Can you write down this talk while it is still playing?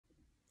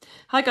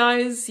Hi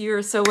guys,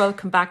 you're so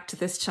welcome back to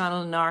this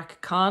channel,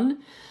 narcscon.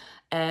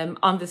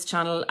 On this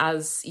channel,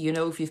 as you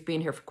know, if you've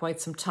been here for quite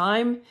some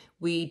time,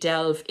 we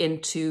delve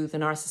into the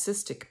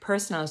narcissistic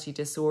personality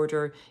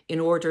disorder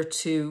in order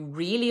to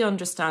really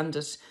understand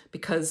it,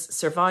 because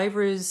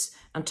survivors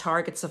and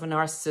targets of a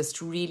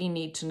narcissist really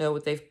need to know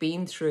what they've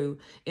been through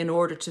in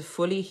order to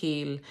fully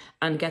heal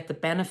and get the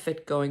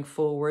benefit going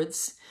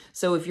forwards.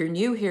 So if you're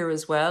new here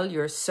as well,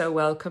 you're so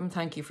welcome.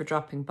 Thank you for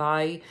dropping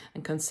by,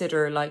 and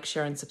consider like,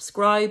 share and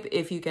subscribe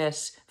if you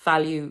get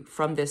value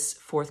from this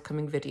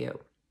forthcoming video.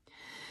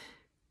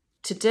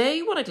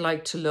 Today, what I'd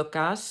like to look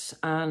at,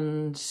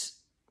 and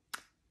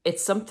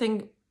it's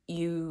something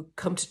you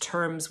come to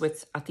terms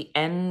with at the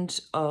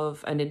end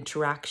of an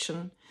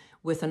interaction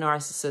with a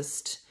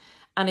narcissist,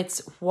 and it's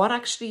what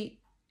actually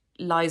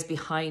lies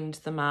behind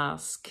the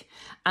mask.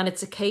 And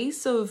it's a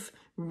case of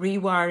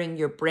rewiring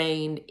your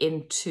brain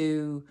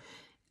into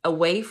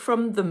away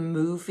from the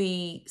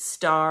movie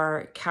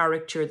star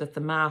character that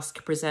the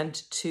mask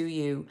presented to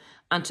you,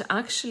 and to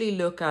actually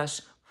look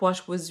at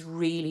what was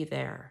really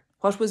there.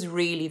 What was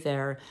really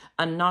there,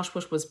 and not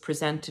what was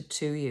presented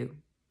to you.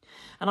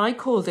 And I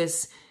call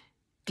this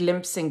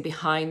glimpsing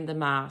behind the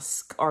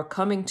mask, or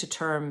coming to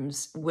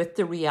terms with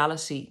the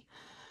reality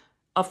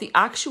of the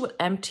actual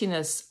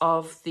emptiness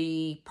of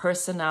the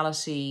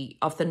personality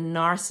of the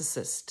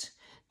narcissist,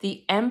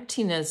 the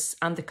emptiness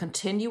and the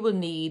continual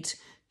need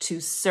to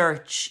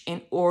search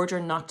in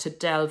order not to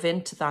delve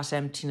into that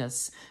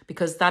emptiness,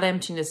 because that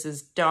emptiness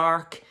is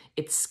dark,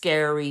 it's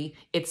scary,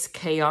 it's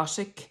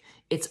chaotic,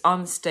 it's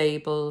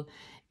unstable,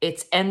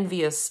 it's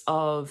envious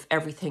of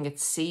everything it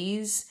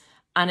sees,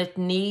 and it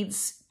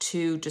needs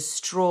to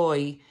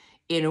destroy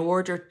in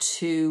order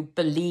to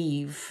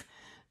believe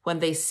when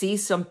they see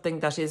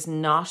something that is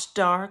not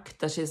dark,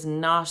 that is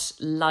not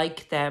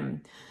like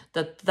them,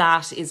 that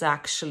that is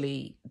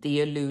actually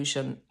the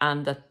illusion,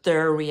 and that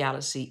their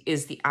reality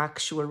is the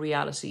actual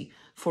reality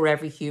for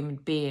every human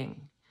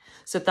being.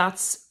 So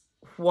that's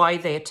why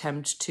they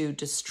attempt to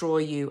destroy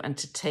you and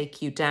to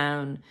take you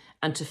down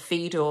and to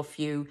feed off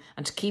you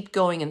and to keep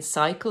going in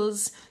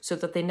cycles, so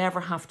that they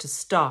never have to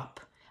stop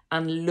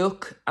and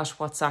look at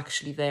what's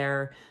actually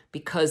there,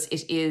 because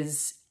it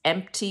is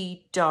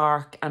empty,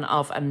 dark, and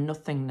of a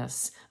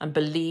nothingness. And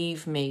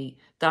believe me,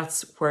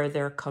 that's where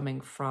they're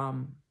coming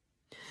from.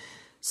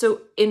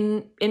 So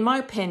in my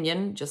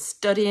opinion, just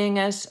studying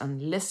it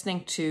and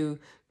listening to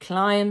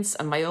clients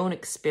and my own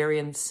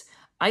experience,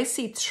 I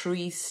see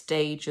 3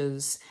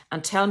 stages,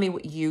 and tell me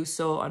what you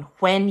saw and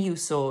when you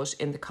saw it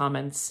in the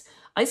comments.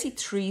 I see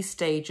 3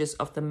 stages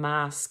of the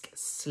mask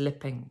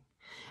slipping,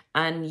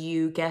 and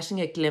you getting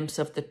a glimpse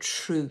of the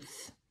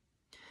truth,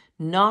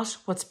 not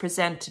what's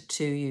presented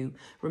to you.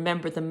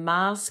 Remember, the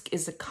mask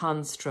is a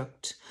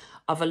construct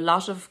of a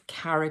lot of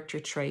character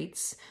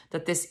traits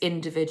that this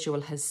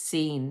individual has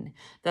seen,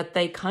 that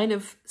they kind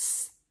of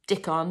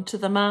stick onto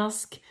the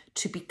mask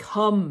to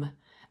become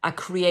a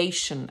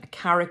creation, a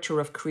character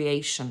of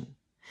creation.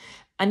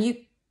 And you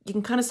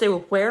can kind of say,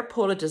 well, where,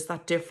 Paula, does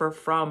that differ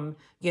from,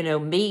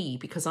 me?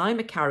 Because I'm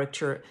a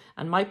character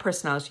and my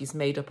personality is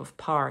made up of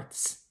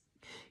parts.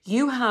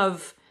 You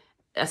have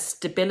a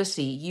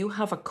stability, you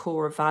have a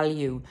core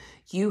value,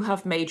 you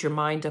have made your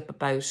mind up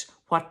about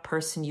what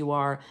person you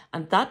are,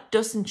 and that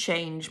doesn't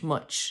change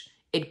much.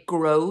 It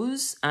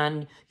grows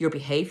and your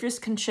behaviors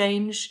can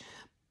change,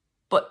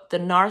 but the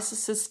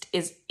narcissist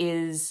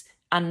is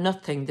a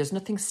nothing. There's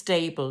nothing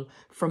stable.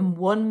 From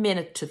one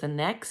minute to the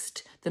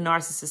next, the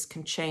narcissist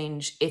can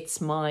change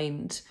its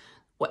mind.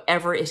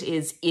 Whatever it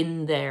is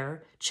in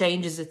there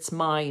changes its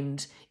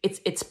mind.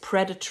 It's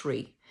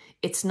predatory.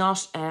 It's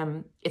not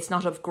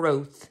of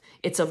growth.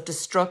 It's of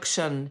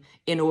destruction.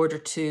 In order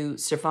to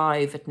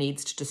survive, it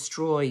needs to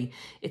destroy.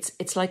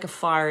 It's like a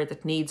fire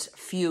that needs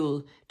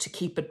fuel to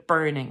keep it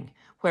burning,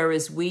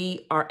 whereas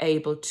we are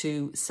able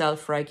to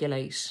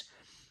self-regulate.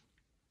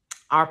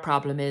 Our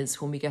problem is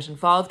when we get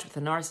involved with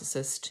a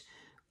narcissist,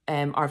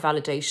 our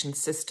validation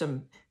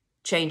system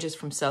changes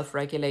from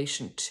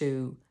self-regulation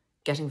to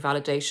getting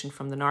validation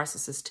from the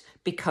narcissist,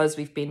 because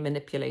we've been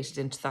manipulated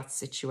into that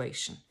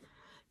situation.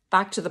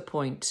 Back to the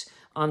point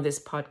on this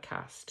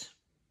podcast.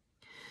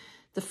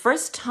 The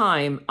first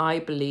time, I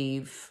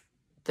believe,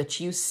 that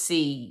you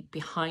see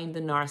behind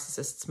the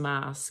narcissist's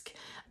mask,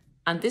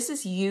 and this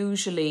is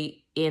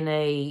usually in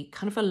a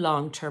kind of a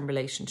long-term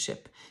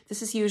relationship.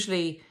 This is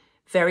usually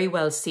very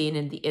well seen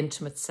in the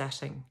intimate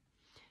setting,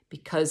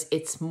 because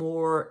it's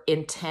more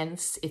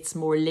intense, it's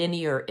more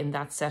linear in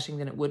that setting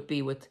than it would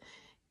be with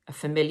a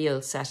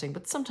familial setting,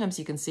 but sometimes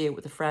you can see it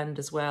with a friend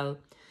as well.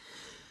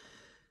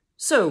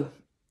 So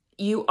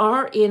you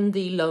are in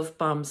the love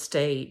bomb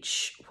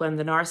stage when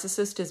the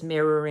narcissist is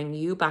mirroring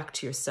you back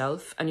to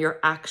yourself, and you're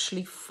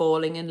actually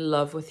falling in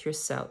love with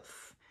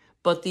yourself.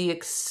 But the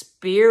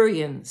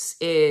experience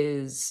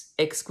is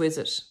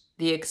exquisite.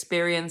 The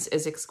experience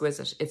is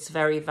exquisite. It's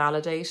very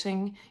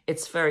validating.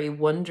 It's very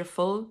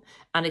wonderful.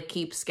 And it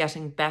keeps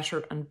getting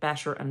better and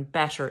better and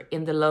better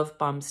in the love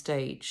bomb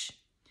stage.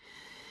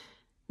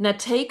 Now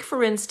take,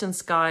 for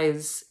instance,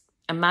 guys,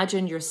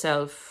 imagine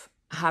yourself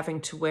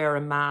having to wear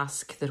a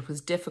mask that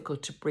was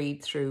difficult to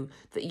breathe through,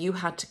 that you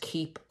had to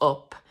keep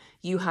up.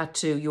 You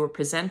were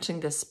presenting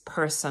this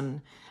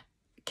person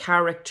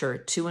character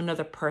to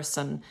another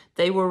person.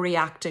 They were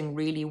reacting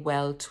really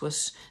well to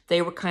it.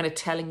 They were kind of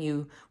telling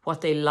you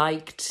what they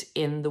liked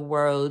in the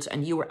world,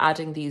 and you were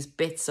adding these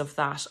bits of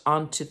that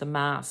onto the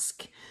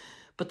mask.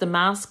 But the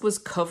mask was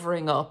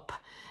covering up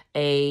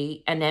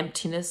an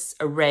emptiness,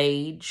 a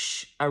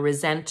rage, a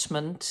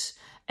resentment,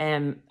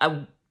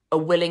 a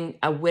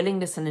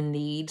willingness and a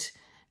need,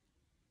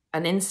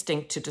 an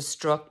instinct to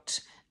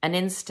destruct, an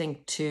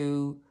instinct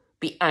to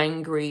be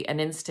angry, an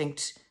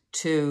instinct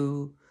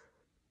to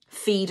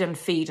feed and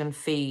feed and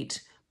feed.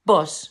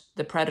 But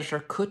the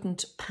predator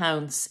couldn't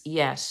pounce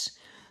yet.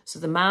 So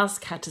the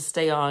mask had to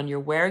stay on. You're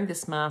wearing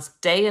this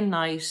mask day and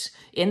night,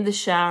 in the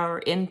shower,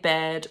 in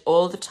bed,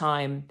 all the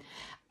time.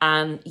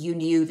 And you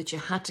knew that you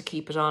had to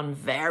keep it on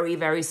very,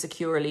 very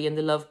securely in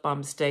the love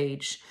bomb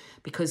stage,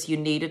 because you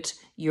needed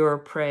your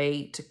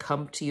prey to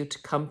come to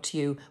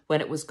you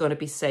when it was going to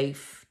be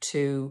safe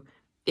to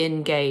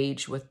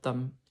engage with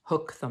them,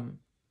 hook them.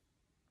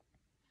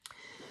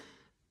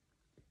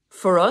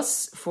 For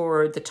us,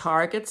 for the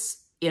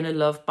targets in a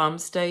love bomb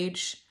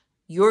stage,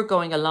 you're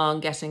going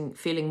along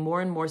feeling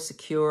more and more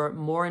secure,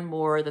 more and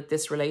more that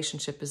this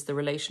relationship is the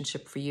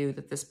relationship for you,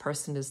 that this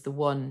person is the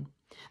one.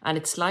 And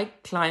it's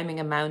like climbing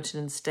a mountain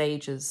in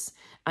stages,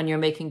 and you're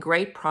making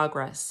great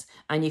progress,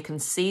 and you can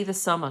see the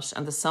summit,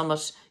 and the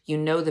summit, you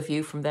know, the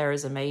view from there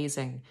is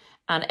amazing,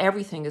 and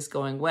everything is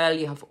going well.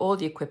 You have all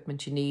the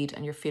equipment you need,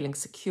 and you're feeling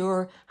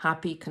secure,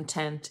 happy,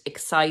 content,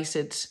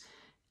 excited,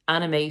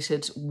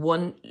 animated,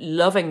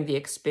 loving the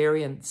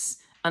experience.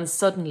 And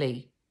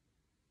suddenly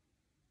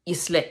you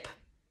slip.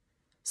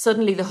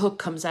 Suddenly the hook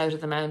comes out of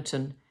the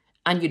mountain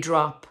and you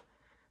drop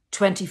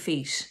 20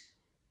 feet.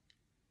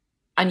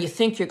 And you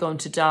think you're going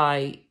to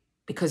die,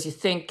 because you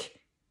think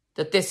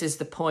that this is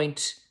the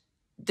point,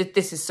 that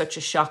this is such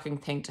a shocking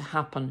thing to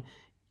happen.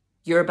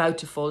 You're about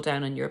to fall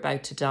down and you're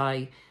about to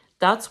die.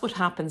 That's what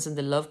happens in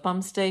the love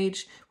bomb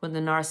stage when the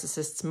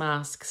narcissist's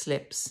mask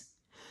slips.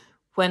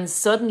 When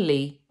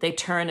suddenly they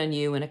turn on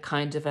you in a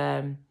kind of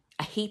a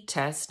heat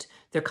test.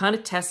 They're kind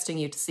of testing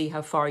you to see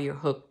how far you're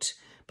hooked,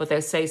 but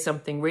they'll say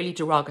something really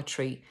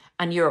derogatory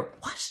and you're,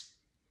 what?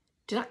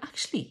 Did I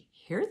actually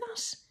hear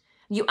that?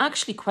 You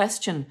actually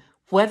question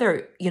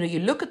whether, you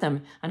look at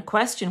them and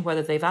question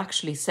whether they've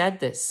actually said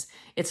this.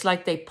 It's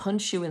like they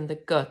punch you in the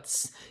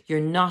guts. You're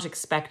not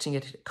expecting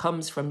it. It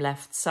comes from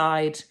left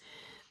side.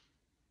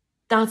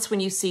 That's when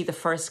you see the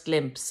first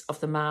glimpse of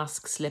the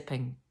mask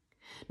slipping.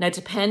 Now,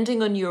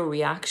 depending on your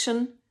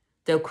reaction,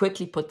 they'll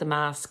quickly put the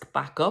mask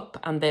back up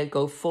and they'll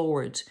go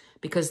forward,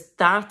 because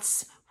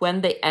that's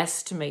when they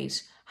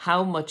estimate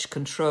how much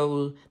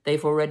control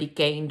they've already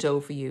gained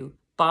over you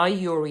by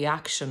your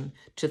reaction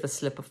to the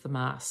slip of the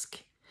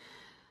mask.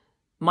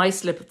 My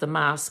slip of the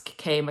mask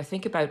came, I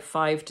think, about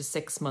 5 to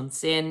 6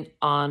 months in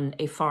on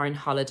a foreign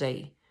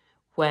holiday,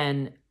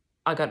 when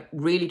I got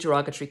really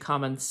derogatory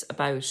comments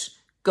about,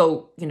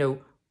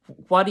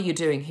 what are you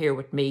doing here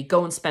with me?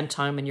 Go and spend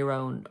time on your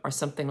own, or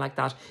something like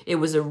that. It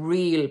was a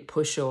real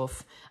push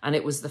off, and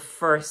it was the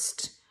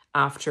first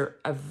after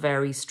a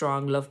very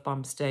strong love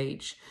bomb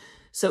stage.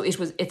 So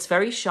it's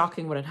very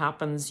shocking when it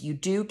happens. You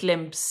do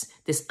glimpse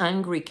this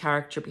angry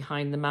character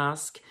behind the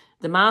mask.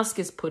 The mask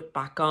is put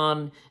back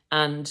on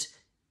and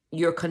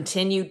you're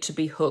continued to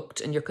be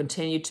hooked and you're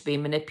continued to be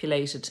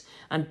manipulated.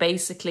 And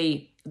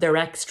basically they're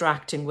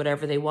extracting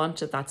whatever they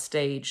want at that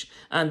stage.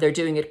 And they're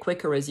doing it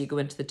quicker as you go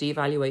into the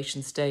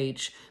devaluation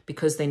stage,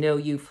 because they know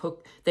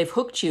they've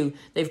hooked you.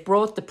 They've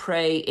brought the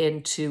prey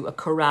into a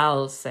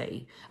corral,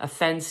 say, a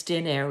fenced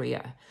in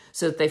area,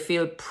 so that they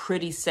feel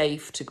pretty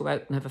safe to go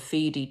out and have a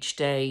feed each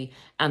day,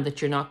 and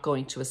that you're not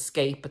going to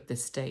escape at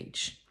this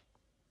stage.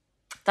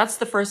 That's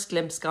the first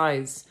glimpse,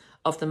 guys,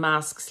 of the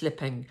mask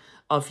slipping,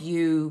 of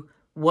you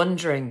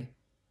wondering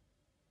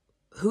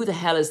who the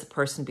hell is the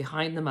person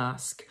behind the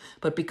mask.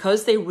 But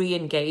because they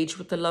re-engage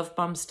with the love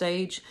bomb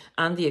stage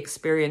and the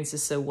experience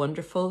is so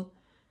wonderful,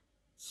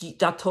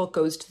 that thought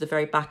goes to the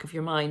very back of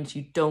your mind.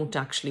 You don't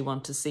actually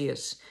want to see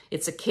it.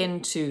 It's akin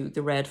to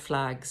the red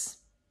flags.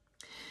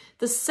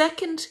 The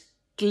second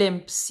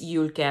glimpse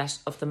you'll get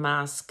of the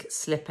mask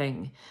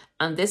slipping,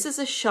 and this is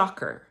a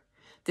shocker,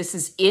 this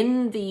is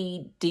in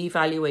the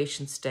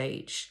devaluation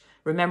stage.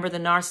 Remember, the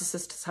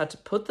narcissist has had to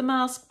put the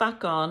mask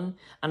back on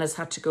and has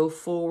had to go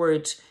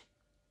forward,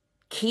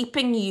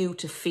 keeping you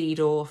to feed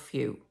off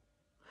you,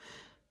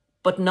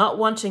 but not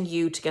wanting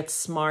you to get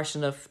smart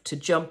enough to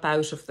jump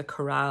out of the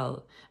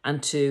corral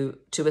and to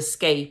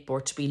escape, or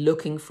to be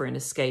looking for an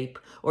escape,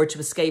 or to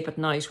escape at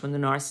night when the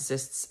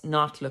narcissist's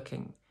not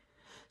looking.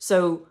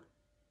 So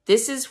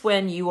this is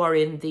when you are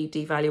in the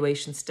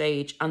devaluation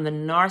stage and the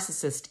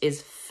narcissist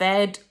is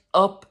fed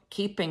up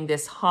keeping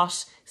this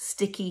hot,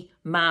 sticky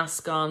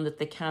mask on that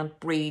they can't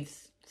breathe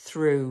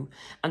through.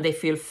 And they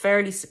feel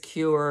fairly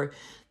secure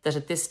that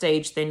at this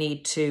stage they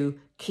need to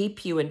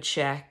keep you in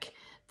check.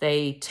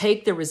 They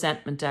take the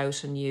resentment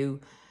out on you.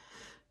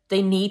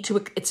 They need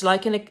to, it's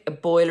like a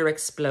boiler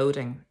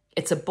exploding.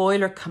 It's a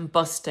boiler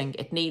combusting.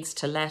 It needs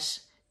to let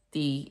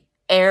the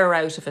air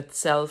out of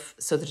itself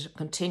so that it can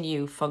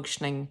continue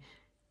functioning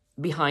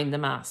behind the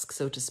mask,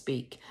 so to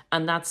speak.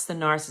 And that's the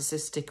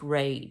narcissistic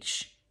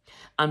rage.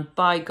 And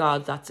by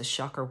God, that's a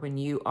shocker when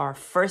you are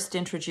first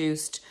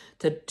introduced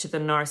to the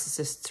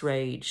narcissist's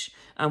rage.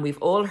 And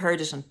we've all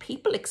heard it, and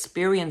people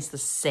experience the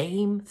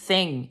same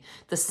thing.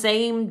 The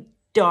same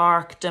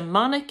dark,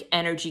 demonic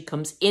energy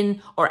comes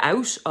in or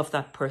out of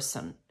that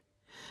person.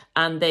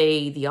 And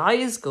the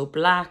eyes go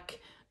black,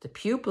 the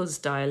pupils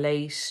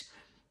dilate.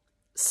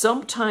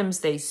 Sometimes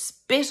they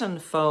spit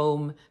and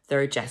foam,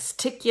 they're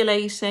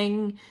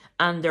gesticulating,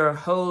 and their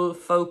whole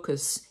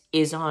focus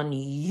is on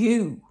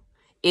you,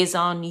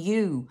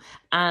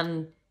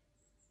 and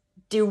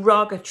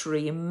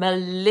derogatory,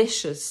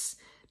 malicious,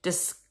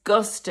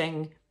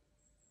 disgusting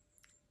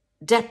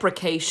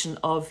deprecation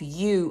of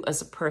you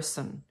as a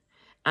person.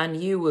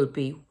 And you will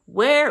be,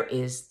 where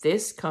is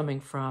this coming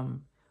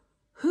from?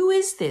 Who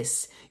is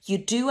this? You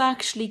do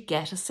actually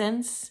get a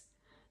sense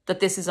that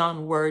this is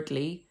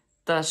unworldly,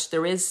 that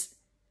there is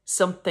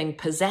something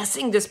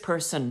possessing this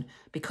person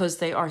because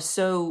they are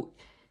so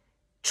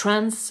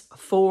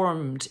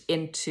transformed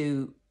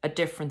into a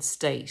different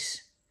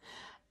state.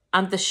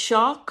 And the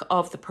shock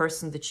of the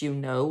person that you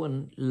know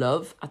and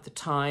love at the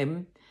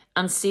time,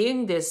 and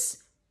seeing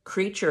this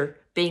creature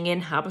being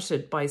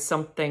inhabited by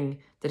something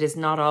that is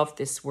not of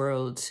this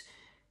world,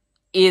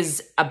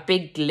 is a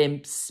big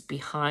glimpse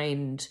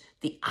behind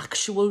the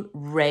actual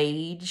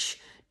rage,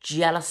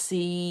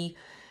 jealousy,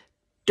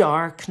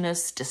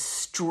 darkness,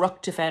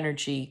 destructive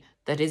energy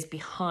that is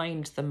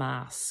behind the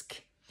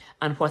mask.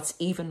 And what's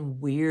even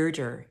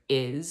weirder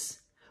is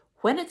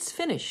when it's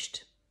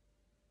finished,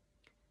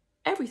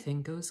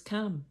 everything goes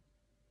calm.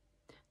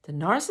 The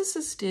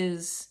narcissist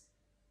is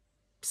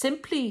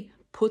simply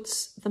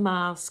puts the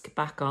mask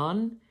back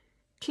on,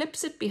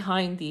 clips it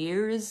behind the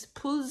ears,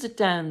 pulls it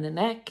down the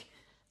neck,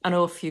 and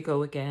off you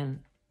go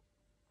again.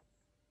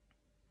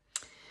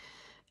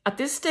 At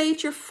this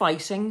stage, you're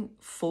fighting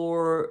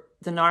for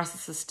the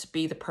narcissist to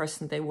be the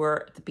person they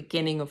were at the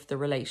beginning of the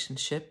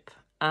relationship.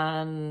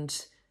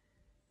 And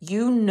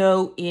you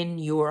know in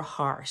your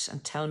heart,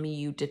 and tell me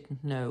you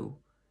didn't know,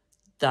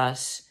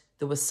 that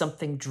there was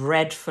something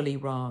dreadfully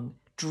wrong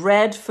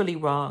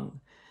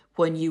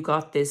when you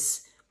got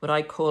this, what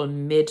I call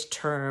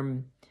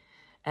midterm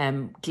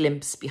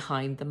glimpse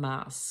behind the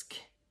mask.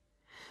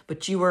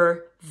 But you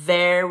were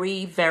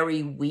very,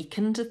 very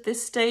weakened at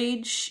this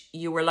stage.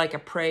 You were like a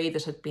prey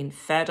that had been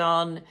fed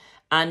on,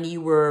 and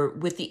you were,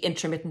 with the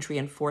intermittent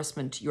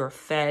reinforcement, you're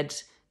fed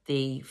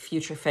the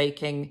future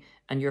faking,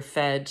 and you're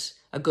fed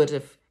a good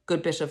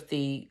bit of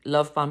the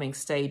love bombing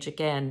stage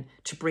again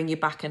to bring you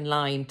back in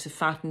line, to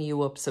fatten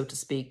you up, so to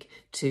speak,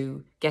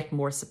 to get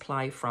more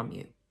supply from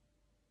you.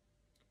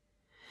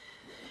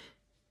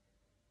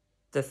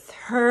 The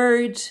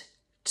third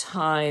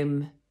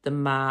time the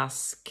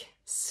mask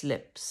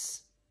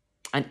slips,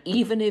 and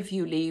even if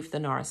you leave the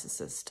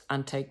narcissist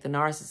and take the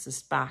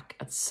narcissist back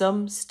at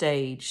some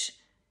stage,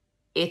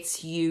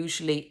 it's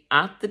usually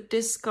at the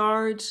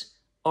discard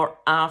or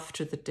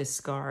after the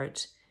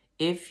discard.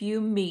 If you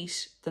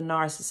meet the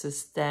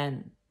narcissist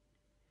then,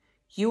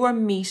 you are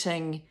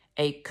meeting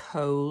a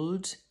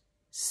cold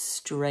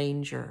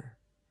stranger,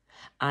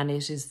 and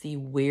it is the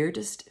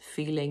weirdest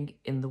feeling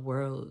in the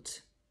world.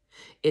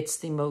 It's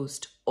the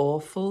most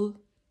awful,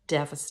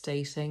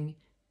 devastating,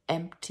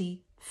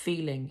 empty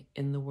feeling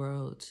in the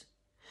world.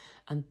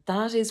 And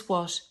that is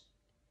what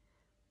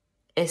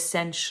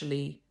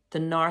essentially the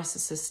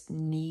narcissist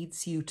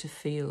needs you to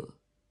feel.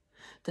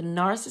 The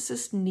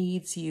narcissist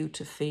needs you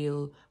to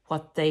feel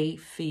what they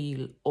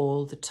feel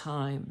all the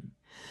time,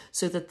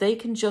 so that they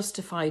can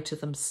justify to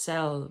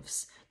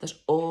themselves that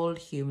all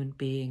human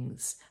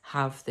beings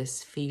have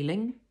this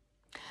feeling,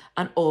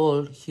 and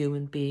all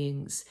human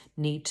beings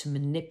need to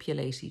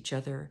manipulate each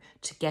other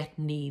to get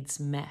needs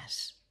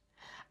met.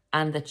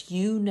 And that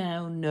you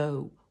now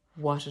know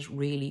what it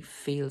really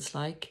feels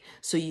like,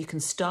 so you can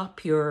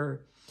stop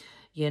your,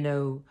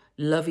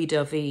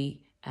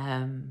 lovey-dovey,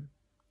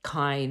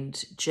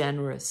 kind,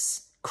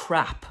 generous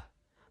crap,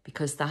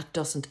 because that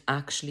doesn't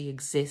actually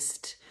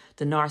exist.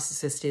 The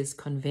narcissist is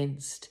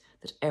convinced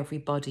that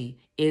everybody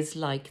is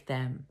like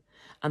them,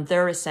 and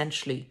they're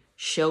essentially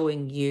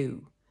showing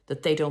you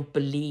that they don't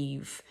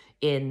believe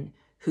in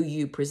who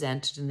you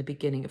presented in the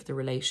beginning of the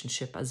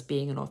relationship as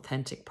being an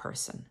authentic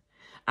person,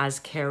 as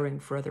caring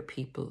for other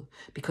people,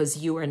 because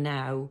you are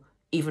now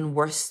even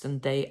worse than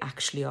they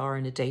actually are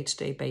on a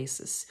day-to-day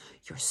basis.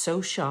 You're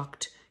so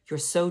shocked, you're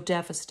so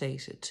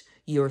devastated,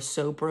 you're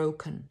so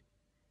broken.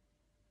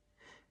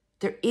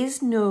 There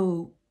is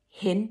no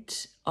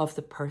hint of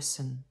the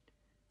person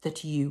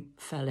that you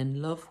fell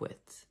in love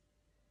with.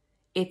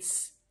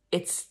 It's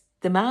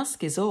the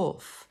mask is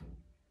off.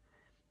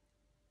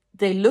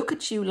 They look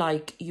at you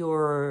like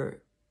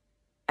you're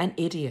an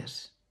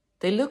idiot.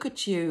 They look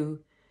at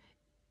you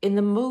in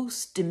the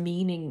most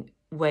demeaning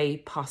way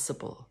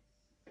possible.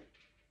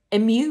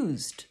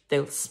 Amused,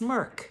 they'll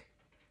smirk.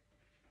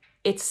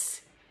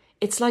 It's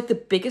It's like the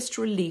biggest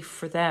relief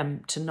for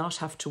them to not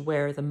have to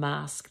wear the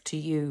mask to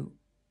you.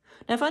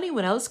 Now, if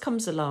anyone else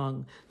comes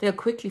along, they'll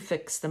quickly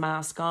fix the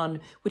mask on,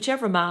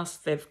 whichever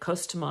mask they've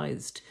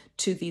customized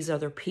to these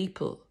other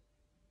people.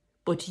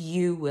 But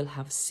you will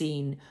have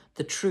seen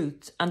the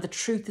truth, and the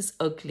truth is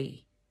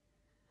ugly.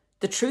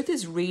 The truth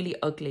is really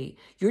ugly.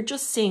 You're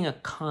just seeing a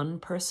con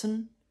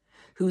person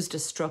who's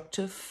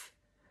destructive,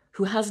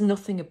 who has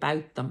nothing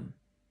about them,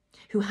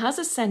 who has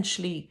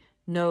essentially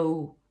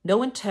no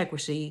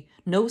integrity,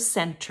 no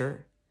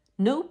center,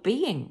 no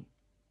being.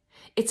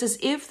 It's as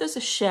if there's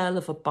a shell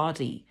of a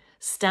body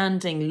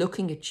standing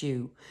looking at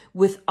you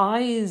with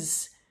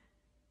eyes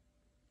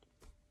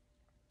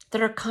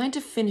that are kind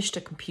of finished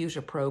a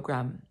computer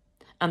program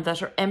and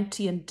that are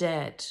empty and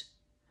dead,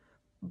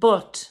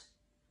 but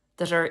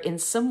that are in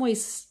some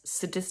ways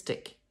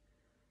sadistic,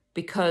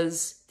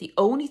 because the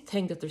only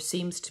thing that there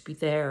seems to be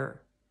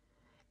there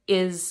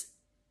is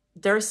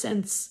their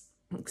sense,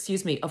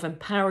 of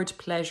empowered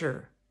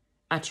pleasure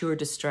at your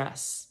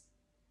distress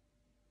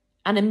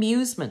and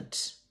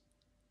amusement,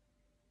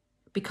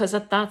 because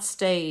at that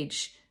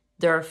stage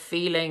they're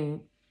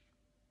feeling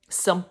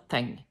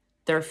something,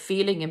 they're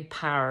feeling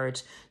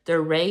empowered,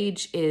 their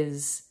rage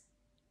is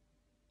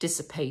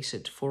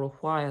dissipated for a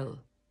while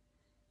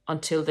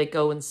until they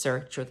go in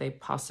search, or they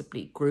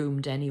possibly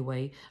groomed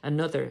anyway,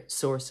 another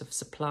source of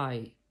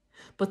supply.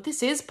 But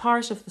this is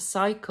part of the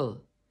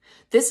cycle.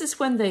 This is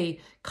when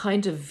they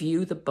kind of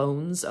view the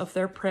bones of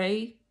their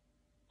prey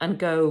and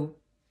go,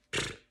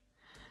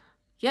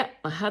 yeah,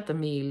 I had the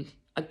meal.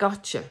 I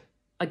got you.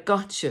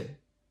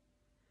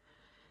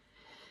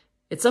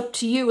 It's up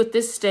to you at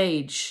this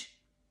stage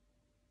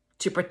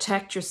to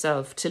protect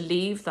yourself, to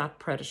leave that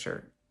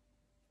predator.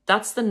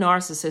 That's the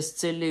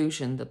narcissist's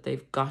illusion that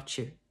they've got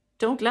you.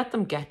 Don't let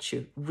them get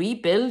you.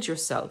 Rebuild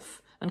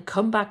yourself and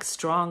come back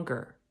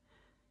stronger.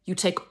 You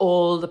take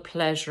all the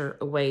pleasure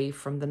away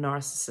from the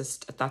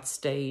narcissist at that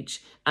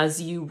stage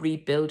as you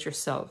rebuild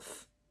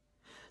yourself.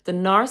 The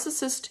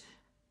narcissist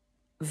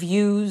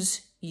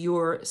views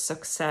your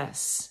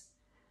success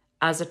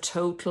as a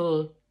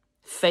total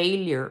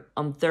failure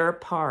on their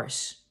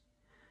part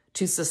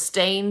to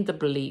sustain the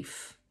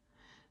belief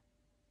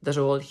that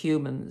all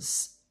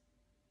humans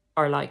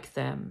are like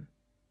them.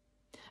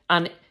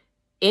 And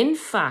in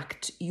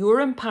fact, your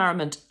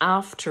empowerment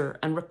after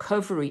and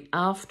recovery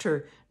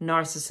after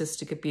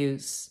narcissistic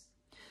abuse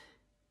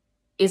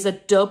is a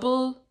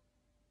double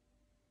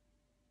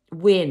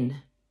win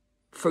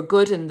for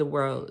good in the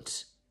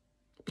world,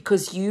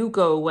 because you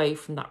go away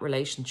from that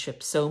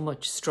relationship so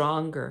much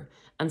stronger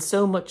and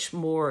so much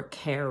more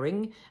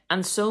caring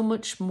and so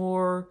much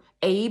more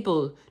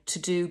able to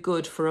do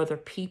good for other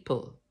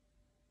people.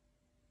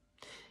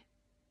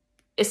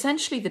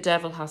 Essentially, the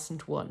devil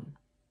hasn't won.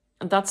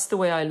 And that's the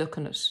way I look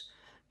on it,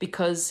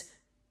 because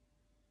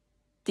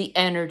the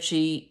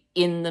energy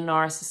in the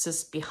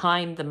narcissist,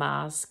 behind the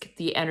mask,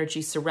 the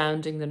energy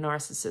surrounding the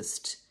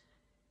narcissist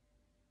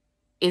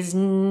is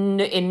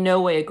in no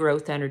way a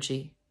growth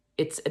energy.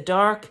 It's a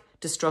dark,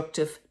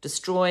 destructive,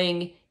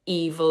 destroying,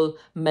 evil,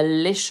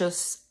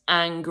 malicious,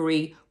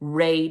 angry,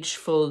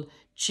 rageful,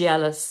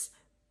 jealous,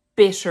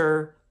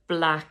 bitter,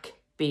 black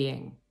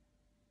being.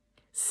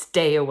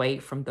 Stay away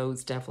from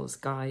those devils,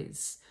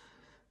 guys.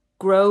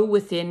 Grow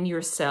within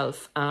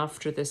yourself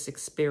after this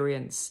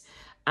experience,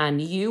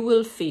 and you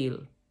will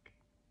feel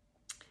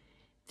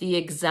the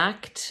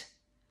exact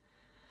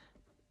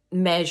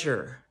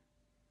measure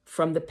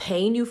from the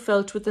pain you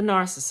felt with the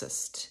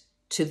narcissist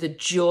to the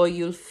joy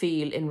you'll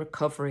feel in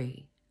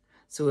recovery.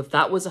 So if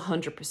that was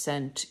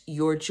 100%,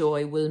 your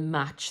joy will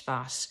match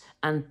that.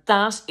 And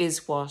that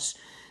is what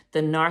the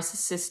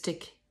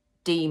narcissistic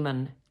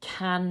demon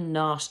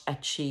cannot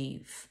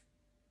achieve.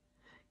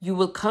 You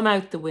will come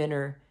out the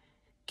winner.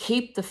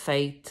 Keep the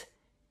faith,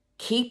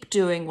 keep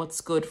doing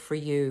what's good for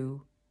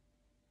you,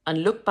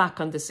 and look back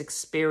on this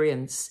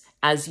experience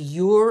as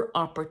your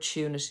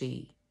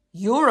opportunity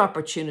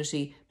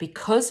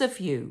because of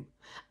you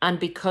and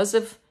because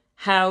of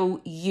how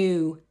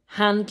you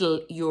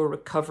handle your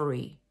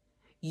recovery,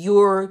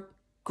 your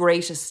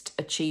greatest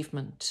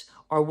achievement,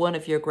 or one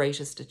of your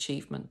greatest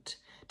achievement,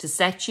 to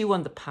set you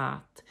on the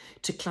path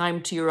to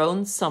climb to your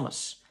own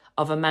summit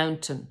of a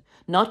mountain.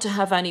 Not to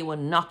have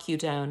anyone knock you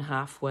down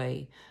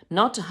halfway,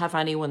 not to have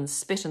anyone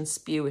spit and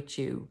spew at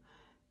you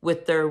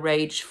with their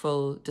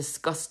rageful,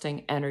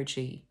 disgusting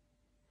energy,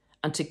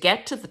 and to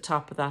get to the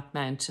top of that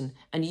mountain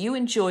and you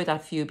enjoy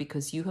that view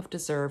because you have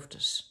deserved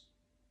it.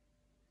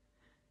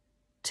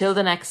 Till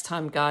the next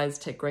time, guys,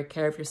 take great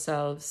care of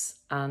yourselves,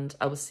 and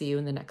I will see you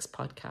in the next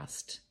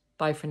podcast.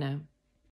 Bye for now.